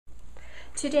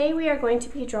Today we are going to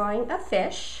be drawing a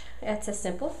fish. It's a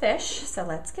simple fish, so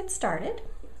let's get started.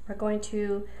 We're going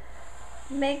to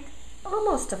make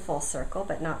almost a full circle,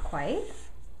 but not quite.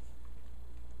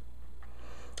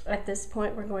 At this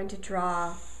point, we're going to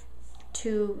draw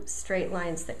two straight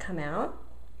lines that come out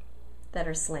that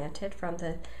are slanted from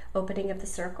the opening of the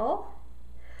circle.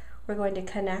 We're going to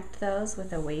connect those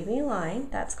with a wavy line.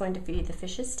 That's going to be the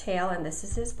fish's tail, and this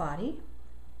is his body.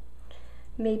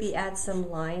 Maybe add some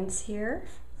lines here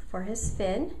for his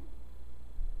fin.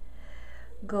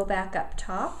 Go back up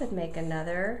top and make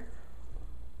another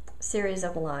series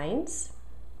of lines,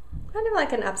 kind of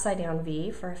like an upside down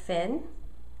V for a fin.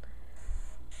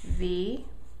 V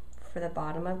for the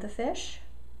bottom of the fish,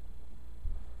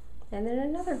 and then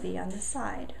another V on the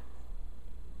side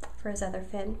for his other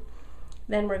fin.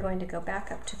 Then we're going to go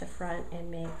back up to the front and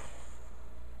make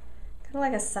kind of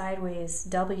like a sideways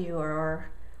W or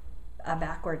a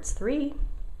backwards 3.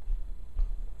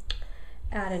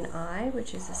 Add an eye,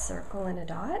 which is a circle and a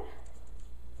dot,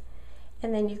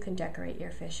 and then you can decorate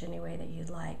your fish any way that you'd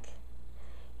like.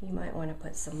 You might want to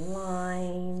put some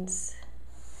lines,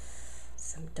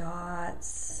 some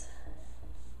dots,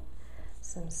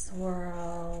 some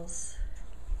swirls.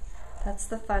 That's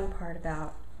the fun part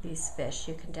about these fish.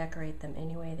 You can decorate them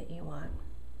any way that you want.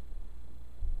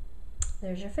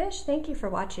 There's your fish. Thank you for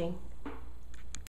watching.